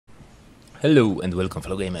Hello and welcome,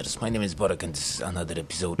 fellow gamers. My name is Borak and this is another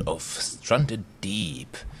episode of Stranded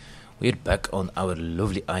Deep. We're back on our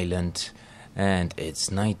lovely island and it's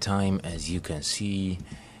nighttime. As you can see,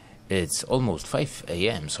 it's almost 5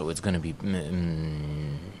 a.m. so it's gonna be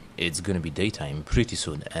daytime pretty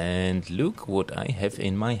soon. And look what I have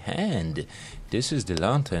in my hand. This is the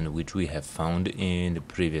lantern which we have found in the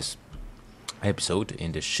previous episode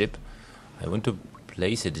in the ship. I want to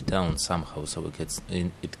place it down somehow so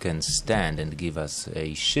it can stand and give us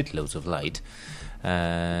a shitloads of light.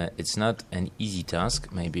 It's not an easy task.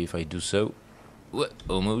 Maybe if I do so,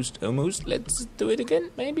 almost. Let's do it again.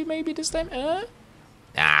 Maybe this time.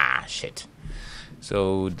 Shit.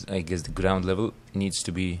 So I guess the ground level needs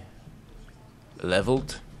to be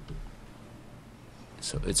leveled.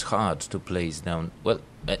 So it's hard to place down. Well,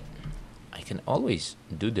 I can always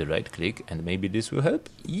do the right click, and maybe this will help.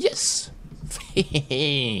 Yes.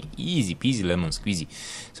 Easy peasy lemon squeezy.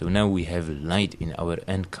 So now we have light in our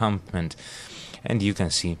encampment and you can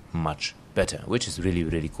see much better, which is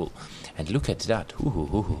really cool. And look at that.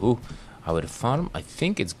 Our farm, I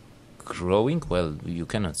think it's growing. Well, you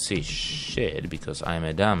cannot see shit because I'm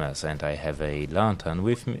a dumbass and I have a lantern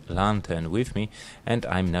with me and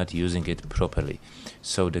I'm not using it properly.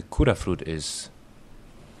 So the kura fruit is,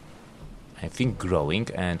 I think, growing,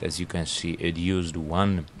 and as you can see it used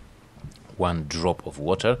one drop of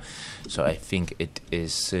water, so I think it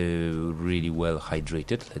is really well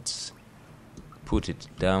hydrated. Let's put it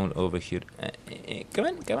down over here. Come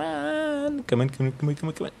on.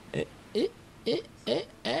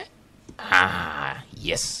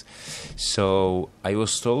 Yes. So I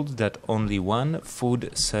was told that only one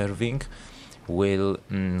food serving will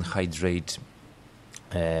hydrate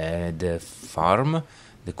the farm,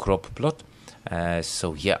 the crop plot.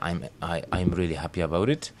 So yeah, I'm really happy about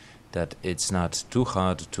it, that it's not too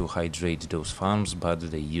hard to hydrate those farms, but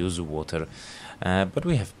they use water. But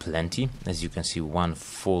we have plenty. As you can see, one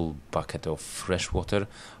full bucket of fresh water.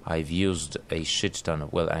 I've used a shit ton.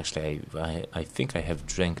 Well, actually, I think I have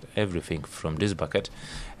drank everything from this bucket,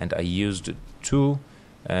 and I used two.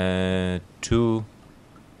 Oh,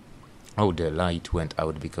 the light went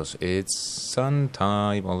out because it's sun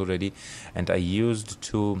time already, and I used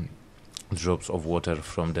 2 drops of water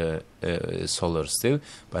from the solar still,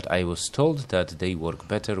 but I was told that they work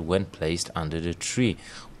better when placed under the tree.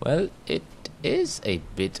 Well, it is a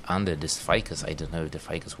bit under this ficus. I don't know if the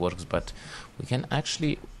ficus works, but we can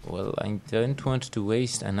actually, well, I don't want to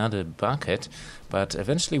waste another bucket, but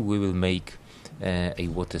eventually we will make a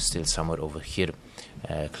water still somewhere over here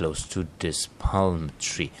close to this palm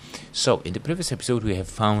tree. So in the previous episode we have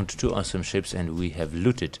found 2 awesome ships and we have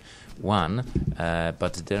looted one,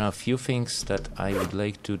 but there are a few things that I would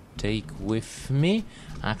like to take with me.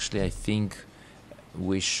 Actually, I think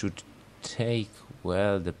we should take,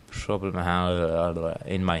 well, the problem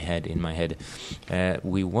in my head,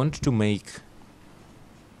 we want to make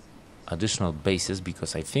additional bases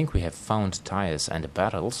because I think we have found tires and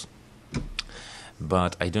barrels,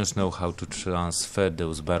 but I don't know how to transfer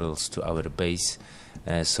those barrels to our base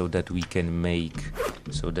so that we can make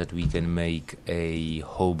a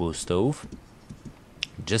hobo stove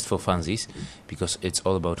just for funsies, because it's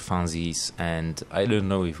all about funsies, and I don't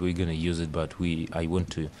know if we're gonna use it, but I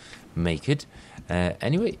want to make it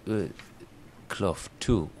anyway. Cloth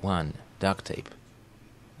 2, 1 duct tape,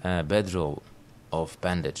 bedroll of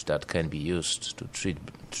bandage that can be used to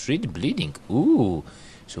treat bleeding. Ooh,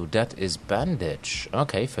 so that is bandage.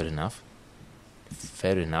 Okay, fair enough.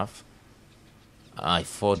 I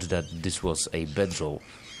thought that this was a bedroll,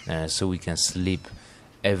 so we can sleep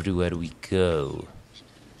everywhere we go.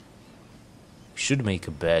 We should make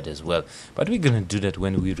a bed as well, but we're gonna do that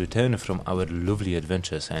when we return from our lovely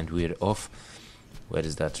adventures and we're off. Where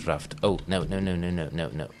is that raft? Oh, no.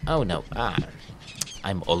 Oh, no.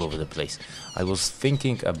 I'm all over the place. I was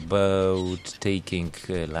thinking about taking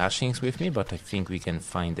lashings with me, but I think we can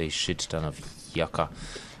find a shit ton of yucca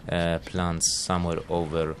plants somewhere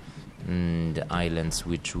over the islands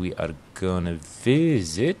which we are gonna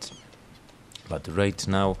visit. But right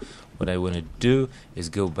now what I want to do is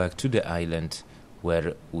go back to the island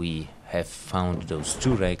where we have found those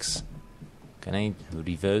 2 wrecks. Can I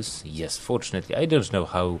reverse? Yes, fortunately. I don't know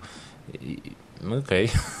how. Okay,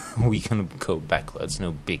 we can go backwards,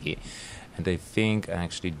 no biggie. And I think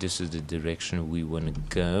actually this is the direction we want to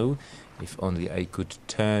go. If only I could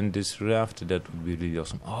turn this raft, that would be really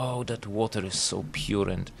awesome. Oh, that water is so pure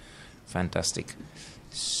and fantastic.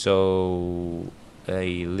 So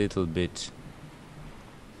a little bit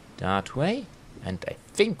that way, and I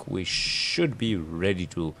think we should be ready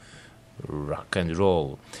to rock and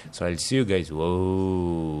roll. So I'll see you guys. Whoa,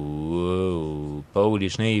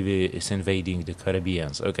 Polish Navy is invading the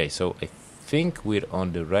Caribbean. Okay, so I think we're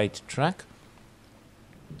on the right track.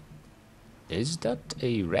 Is that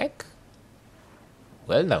a wreck?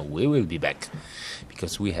 Well, now we will be back,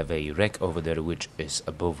 because we have a wreck over there which is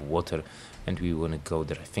above water, and we want to go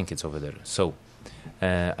there. I think it's over there. So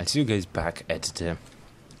I'll see you guys back at the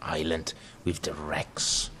island with the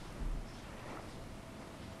wrecks.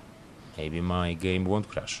 Maybe my game won't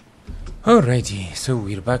crash. Alrighty, so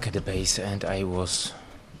we're back at the base, and I was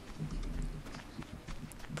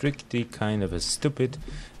pretty kind of stupid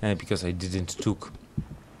because I didn't took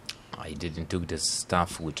the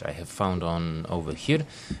stuff which I have found on over here,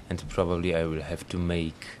 and probably I will have to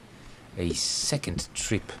make a second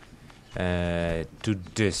trip to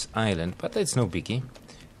this island, but it's no biggie.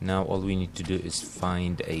 Now all we need to do is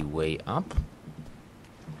find a way up.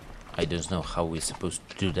 I don't know how we're supposed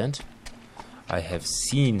to do that. I have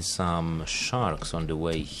seen some sharks on the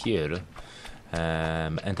way here,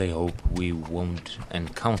 and I hope we won't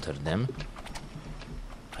encounter them.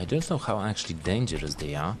 I don't know how actually dangerous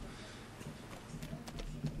they are,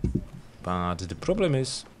 but the problem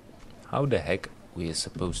is how the heck we are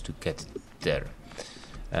supposed to get there.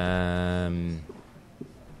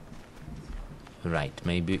 Right,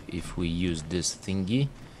 maybe if we use this thingy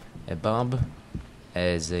above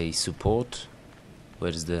as a support.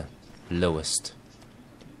 Where's the lowest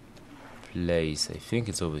place? I think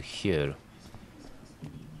it's over here.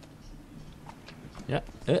 Yeah,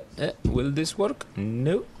 will this work?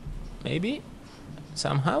 No, maybe,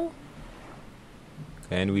 somehow.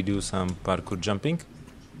 Can we do some parkour jumping?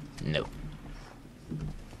 No.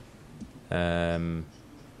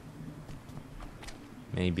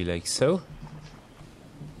 Maybe like so?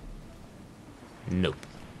 Nope,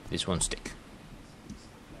 this won't stick.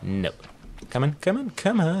 No. Come on, come on,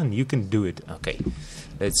 come on, you can do it. Okay,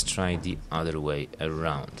 let's try the other way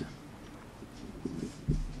around.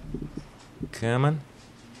 Come on.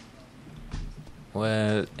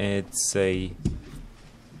 Well, it's a...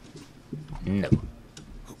 no.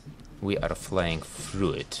 We are flying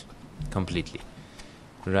through it completely.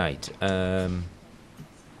 Right,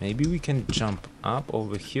 maybe we can jump up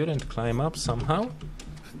over here and climb up somehow?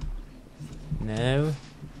 No.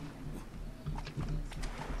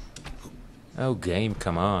 Oh, game,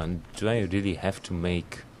 come on. Do I really have to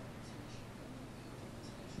make...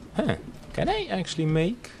 Huh, can I actually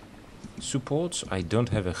make supports? I don't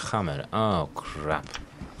have a hammer. Oh, crap.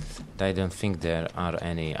 I don't think there are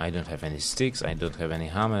any. I don't have any sticks. I don't have any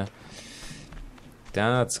hammer.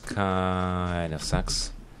 That's kind of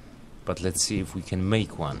sucks. But let's see if we can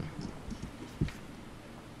make one.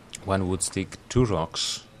 One wood stick, 2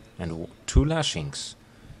 rocks, and 2 lashings.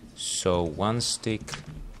 So one stick.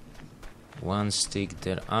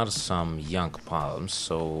 There are some young palms,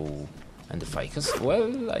 so, and the ficus.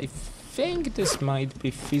 Well, I think this might be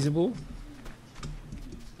feasible.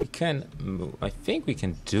 We can, I think we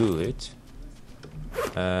can do it.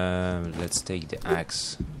 Let's take the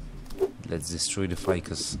axe. Let's destroy the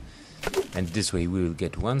ficus, and this way we will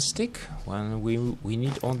get 1 stick. We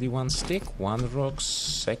need only 1 stick. 1 rock,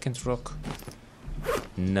 2nd rock.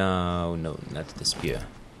 No, not the spear.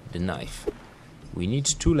 The knife. We need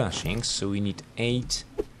 2 lashings, so we need 8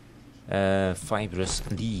 fibrous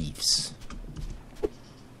leaves.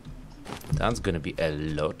 That's gonna be a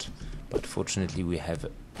lot, but fortunately we have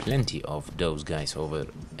plenty of those guys over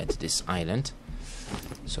at this island.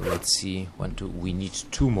 So let's see, 1, 2, we need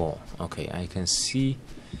 2 more. Okay, I can see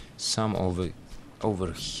some over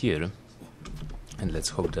here, and let's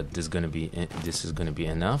hope that this is gonna be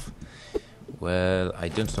enough. Well, I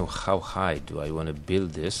don't know how high do I want to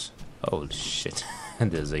build this. Oh shit,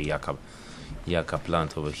 there's a yucca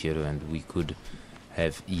plant over here, and we could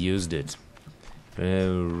have used it.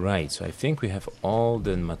 Right, so I think we have all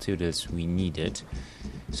the materials we needed.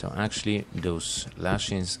 So actually those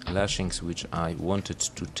lashings which I wanted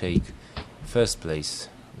to take first place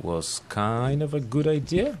was kind of a good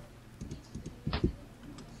idea.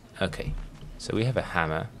 Okay, so we have a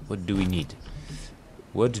hammer. What do we need?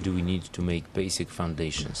 What do we need to make basic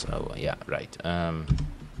foundations? Oh yeah, right.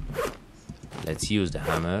 Let's use the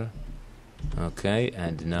hammer. Okay,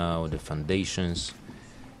 and now the foundations.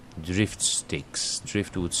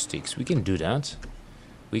 Driftwood sticks. We can do that.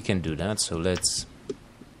 So let's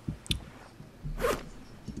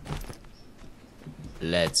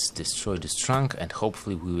destroy this trunk, and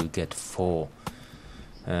hopefully we will get 4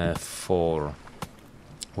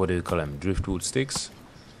 what do you call them? Driftwood sticks.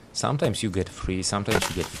 Sometimes you get 3, sometimes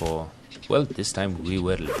you get 4. Well, this time we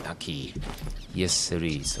were lucky. Yes,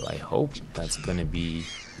 sirree. So I hope that's gonna be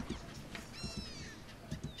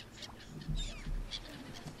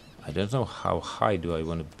I don't know how high do I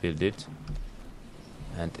want to build it,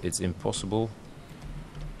 and it's impossible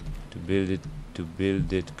to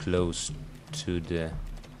build it close to the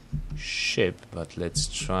ship, but let's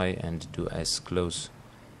try and do as close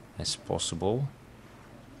as possible.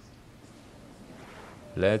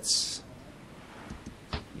 Let's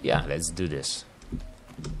do this.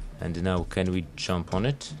 And now, can we jump on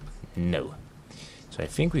it? No. So I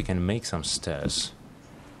think we can make some stairs.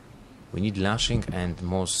 We need lashing and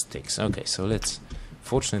more sticks. Okay, so let's...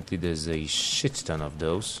 Fortunately, there's a shit ton of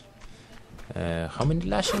those. How many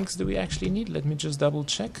lashings do we actually need? Let me just double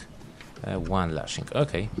check. 1 lashing.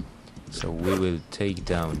 Okay. So we will take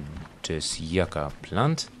down this yucca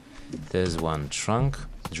plant. There's 1 trunk.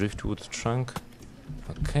 Driftwood trunk.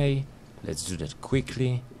 Okay. Let's do that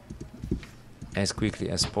quickly. As quickly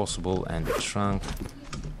as possible. And the trunk.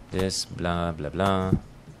 This, blah, blah, blah.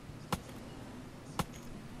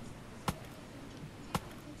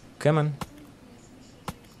 Come on.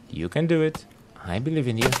 You can do it. I believe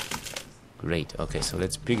in you. Great. Okay, so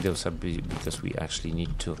let's pick those up because we actually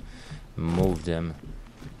need to move them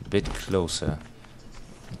a bit closer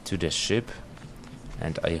to the ship.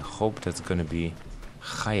 And I hope that's gonna be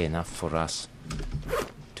high enough for us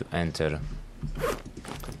to enter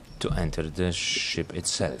the ship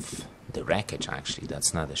itself. The wreckage, actually.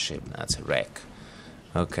 That's not a ship, that's a wreck.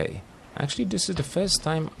 Okay. Actually, this is the first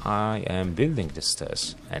time I am building the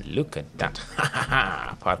stairs. And look at that. Ha ha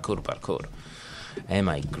ha! Parkour, parkour. Am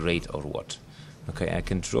I great or what? Okay, I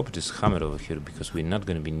can drop this hammer over here because we're not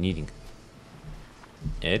going to be needing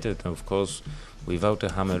it. And of course, without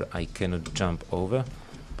a hammer, I cannot jump over.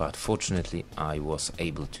 But fortunately, I was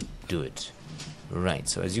able to do it. Right,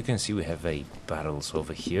 so as you can see, we have barrels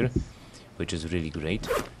over here, which is really great.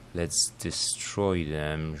 Let's destroy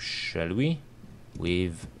them, shall we?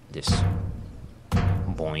 With this.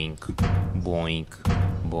 Boink, boink,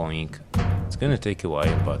 boink. It's gonna take a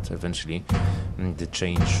while, but eventually the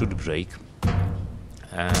chain should break.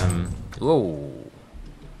 Whoa!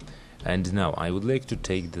 And now I would like to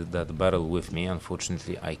take that barrel with me.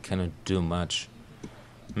 Unfortunately, I cannot do much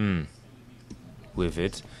with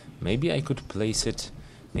it. Maybe I could place it.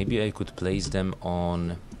 Maybe I could place them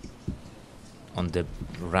on the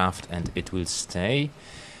raft, and it will stay.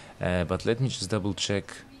 But let me just double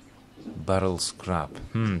check. Barrel scrap.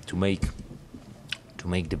 To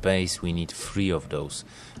make the base, we need 3 of those.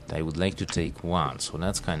 And I would like to take 1, so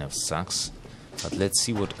that's kind of sucks. But let's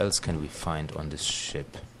see what else can we find on this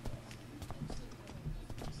ship.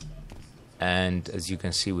 And as you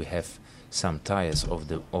can see, we have some tires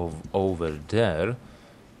over there,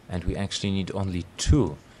 and we actually need only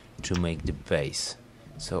 2 to make the base.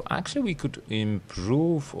 So actually we could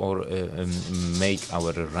improve or make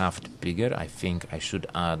our raft bigger. I think I should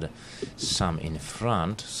add some in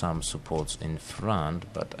front, some supports in front,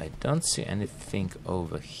 but I don't see anything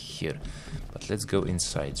over here. But let's go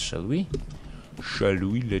inside, shall we? Shall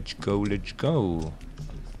we? Let's go, let's go.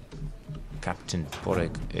 Captain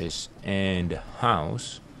Porek is in the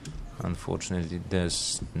house. Unfortunately,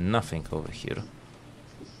 there's nothing over here.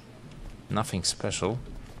 Nothing special.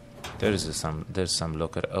 There's some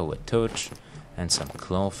locker. Oh, a torch and some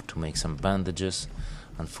cloth to make some bandages.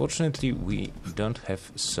 Unfortunately, we don't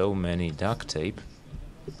have so many duct tape.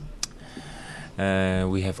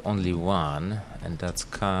 We have only 1, and that's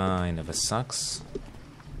kind of a sucks.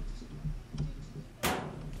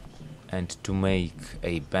 And to make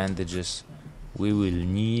a bandages, we will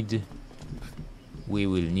need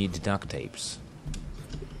duct tapes.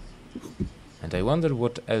 And I wonder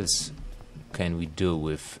what else can we do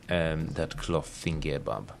with that cloth thingy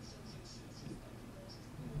above.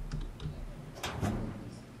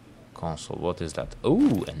 Console, what is that?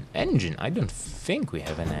 Oh, an engine. I don't think we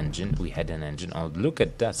have an engine. We had an engine. Oh, look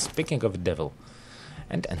at that. Speaking of devil.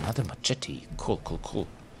 And another machete. Cool, cool, cool.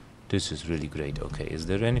 This is really great. Okay, is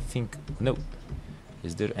there anything? No.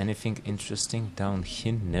 Is there anything interesting down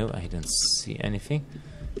here? No, I don't see anything.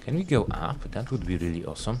 Can we go up? That would be really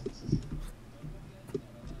awesome.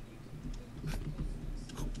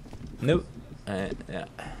 No,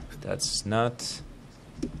 that's not...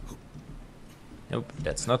 Nope,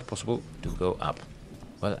 that's not possible to go up.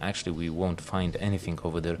 Well, actually, we won't find anything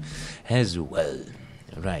over there as well.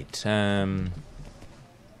 Right,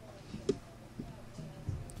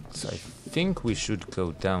 so I think we should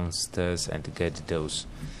go downstairs and get those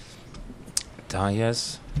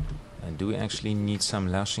tires. And do we actually need some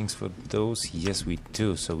lashings for those? Yes, we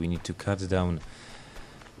do. So we need to cut down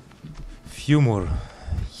a few more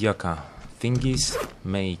yucca thingies,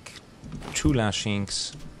 make 2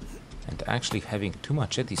 lashings, and actually having 2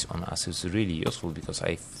 machetes on us is really useful because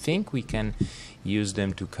I think we can use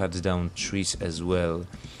them to cut down trees as well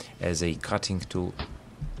as a cutting tool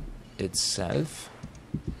itself,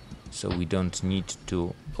 so we don't need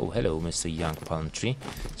to... Oh, hello, Mr. Young Palm Tree.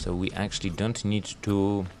 So we actually don't need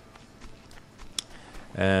to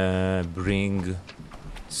bring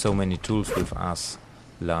so many tools with us,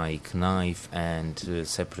 like knife and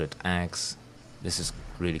separate axe. This is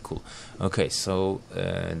really cool. Okay, so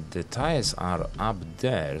the tires are up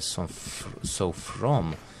there, so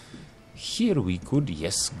from here we could,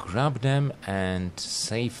 yes, grab them and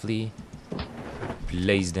safely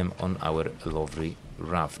place them on our lovely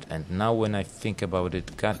raft. And now when I think about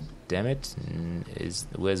it, god damn it,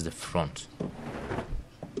 where's the front?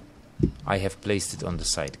 I have placed it on the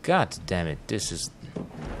side. God damn it, this is...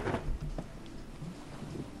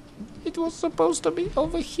 It was supposed to be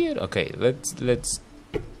over here. Okay, let's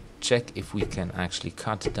check if we can actually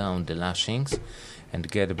cut down the lashings and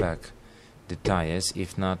get back the tires.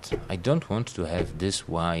 If not, I don't want to have this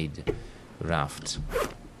wide raft.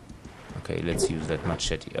 Okay, let's use that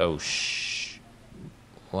machete. Oh,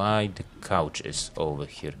 why the couch is over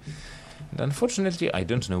here? And unfortunately, I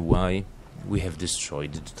don't know why we have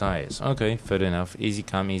destroyed the tires. Okay, fair enough. Easy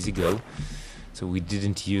come, easy go. So we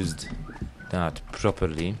didn't use that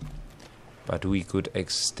properly, but we could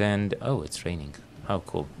extend... Oh, it's raining. How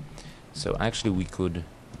cool. So actually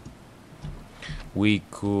we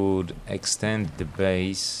could extend the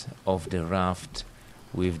base of the raft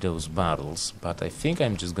with those barrels, but I think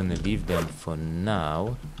I'm just gonna leave them for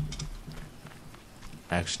now.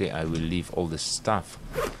 Actually, I will leave all the stuff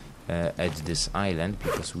at this island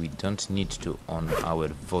because we don't need to on our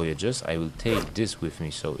voyages. I will take this with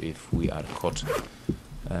me, so if we are caught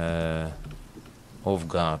off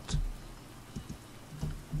guard.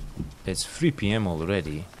 It's 3 PM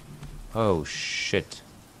already. Oh shit.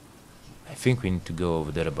 I think we need to go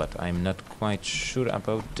over there, but I'm not quite sure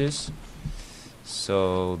about this.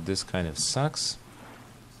 So this kind of sucks.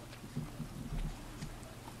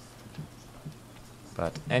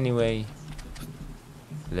 But anyway,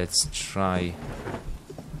 let's try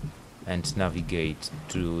and navigate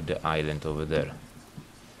to the island over there.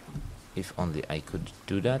 If only I could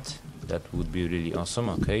do that, that would be really awesome.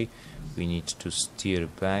 Okay, we need to steer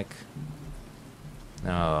back.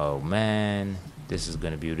 Oh man, this is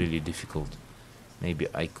gonna be really difficult. Maybe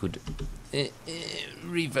I could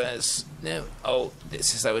reverse. No, oh,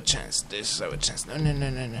 this is our chance. This is our chance. No, no, no,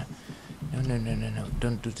 no, no. No, no, no, no, no.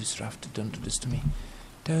 Don't do this, Raft. Don't do this to me.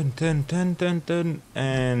 Turn, turn, turn, turn, turn.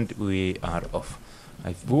 And we are off.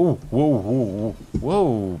 Whoa, whoa, whoa,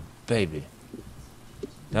 whoa, baby.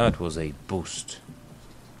 That was a boost.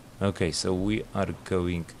 Okay, so we are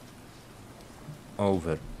going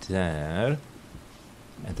over there.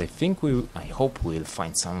 And I think I hope we'll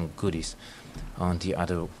find some goodies on the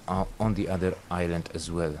other island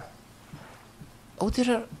as well. Oh,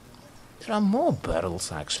 there are more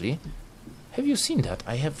barrels actually. Have you seen that?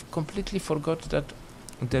 I have completely forgot that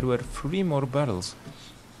there were 3 more barrels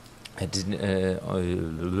at the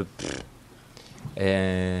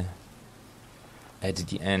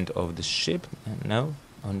end of the ship. No,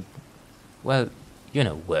 well, you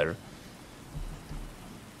know where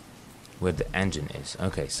the engine is.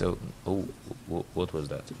 Okay, so what was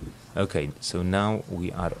that? Okay, so now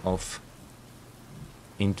we are off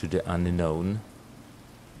into the unknown.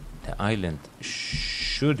 The island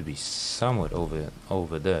should be somewhere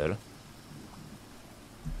over there,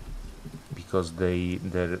 because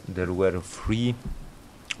there were 3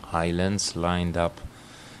 islands lined up,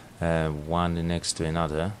 one next to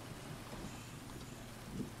another.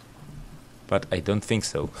 But I don't think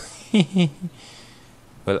so.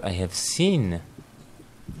 Well, I have seen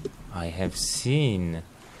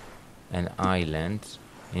an island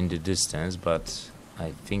in the distance, but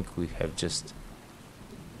I think we have just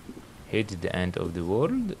hit the end of the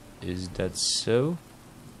world. Is that so?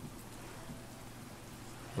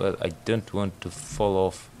 Well, I don't want to fall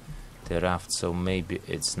off the raft, so maybe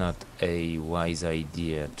it's not a wise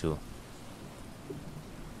idea to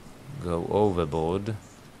go overboard.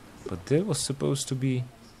 But there was supposed to be...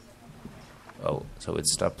 Oh, so it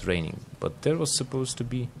stopped raining. But there was supposed to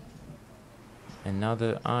be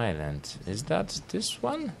another island. Is that this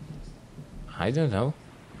one? I don't know.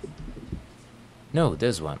 No,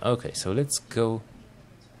 there's one. Okay, so let's go.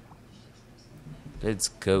 Let's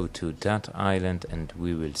go to that island and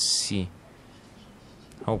we will see.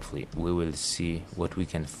 Hopefully, we will see what we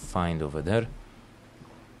can find over there.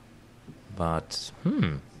 But,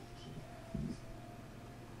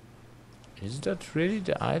 is that really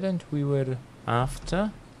the island we were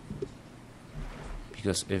after?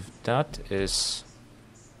 Because if that is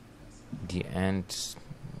the end,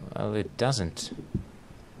 well, it doesn't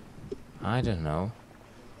I don't know.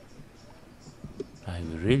 I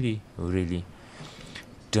really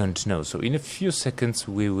don't know. So in a few seconds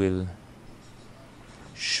we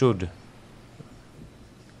should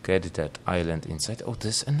get that island inside. Oh,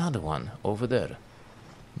 there's another one over there,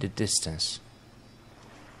 the distance.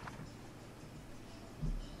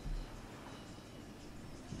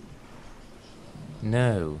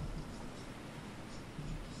 No.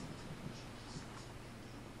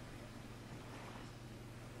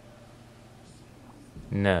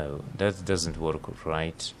 No, that doesn't work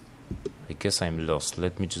right. I guess I'm lost.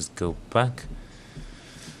 Let me just go back.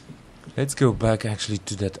 Let's go back actually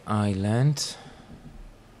to that island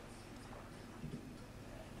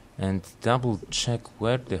and double check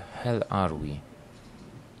where the hell are we.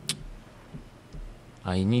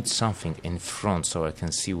 I need something in front so I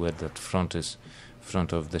can see where that front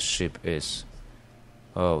of the ship is.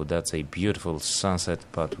 Oh, that's a beautiful sunset,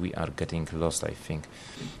 but we are getting lost, I think.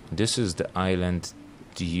 This is the island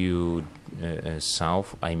due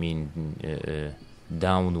south, I mean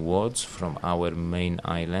downwards from our main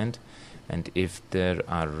island, and if there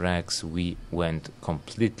are wrecks, we went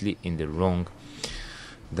completely in the wrong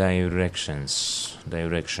direction.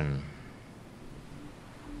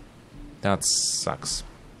 That sucks.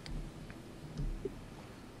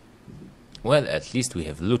 Well, at least we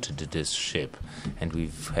have looted this ship and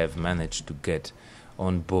we have managed to get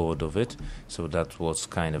on board of it, so that was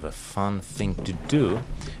kind of a fun thing to do.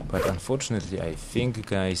 But unfortunately, I think,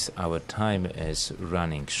 guys, our time is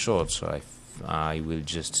running short, so I will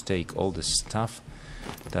just take all the stuff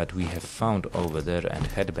that we have found over there and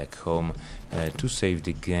head back home to save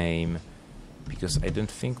the game, because I don't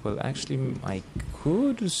think, well, actually I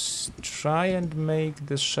could try and make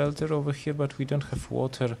the shelter over here, but we don't have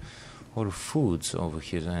water or foods over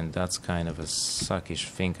here, and that's kind of a suckish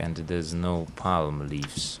thing, and there's no palm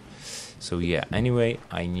leaves. So yeah, anyway,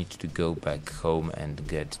 I need to go back home and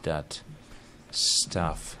get that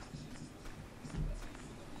stuff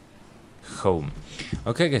home.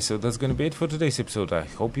 Okay, guys, so that's gonna be it for today's episode. I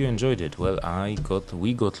hope you enjoyed it. Well,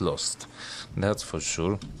 we got lost, that's for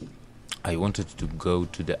sure. I wanted to go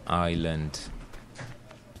to the island,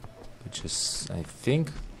 which is, I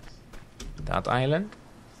think, that island.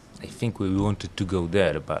 I think we wanted to go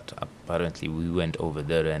there, but apparently we went over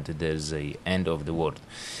there and there's a end of the world.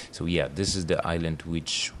 So yeah, this is the island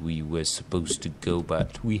which we were supposed to go,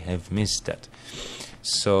 but we have missed that.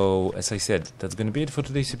 So as I said, that's gonna be it for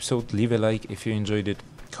today's episode. Leave a like if you enjoyed it,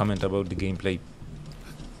 comment about the gameplay,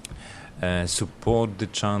 support the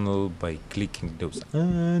channel by clicking those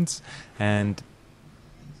hands, and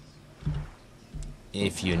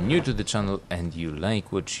if you're new to the channel and you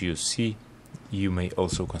like what you see, you may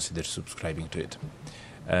also consider subscribing to it.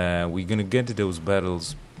 We're gonna get those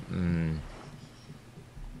barrels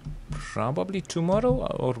probably tomorrow,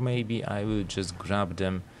 or maybe I will just grab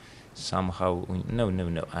them somehow. No,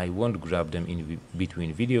 I won't grab them in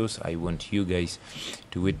between videos. I want you guys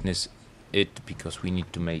to witness it, because we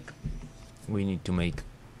need to make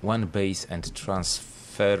one base and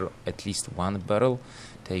transfer at least one barrel.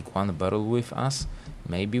 Take one barrel with us.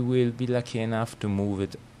 Maybe we'll be lucky enough to move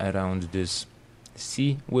it around this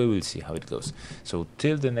sea. We will see how it goes. So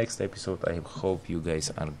till the next episode, I hope you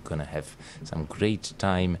guys are gonna have some great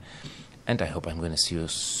time, and I hope I'm gonna see you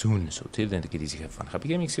soon. So till then, take it easy, have fun, happy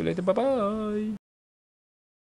gaming, see you later, bye bye.